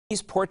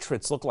These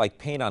portraits look like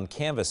paint on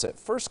canvas at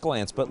first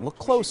glance, but look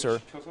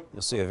closer,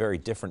 you'll see a very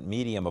different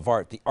medium of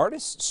art. The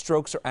artist's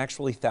strokes are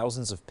actually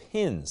thousands of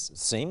pins,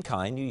 same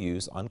kind you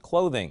use on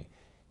clothing.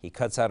 He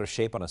cuts out a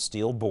shape on a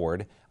steel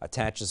board,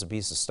 attaches a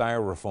piece of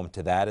styrofoam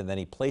to that, and then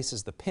he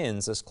places the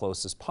pins as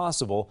close as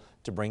possible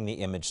to bring the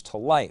image to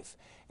life.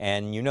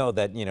 And you know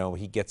that,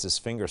 he gets his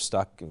finger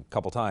stuck a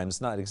couple times.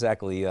 Not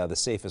exactly the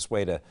safest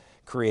way to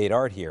create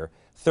art here.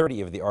 30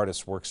 of the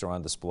artist's works are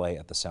on display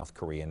at the South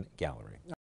Korean gallery.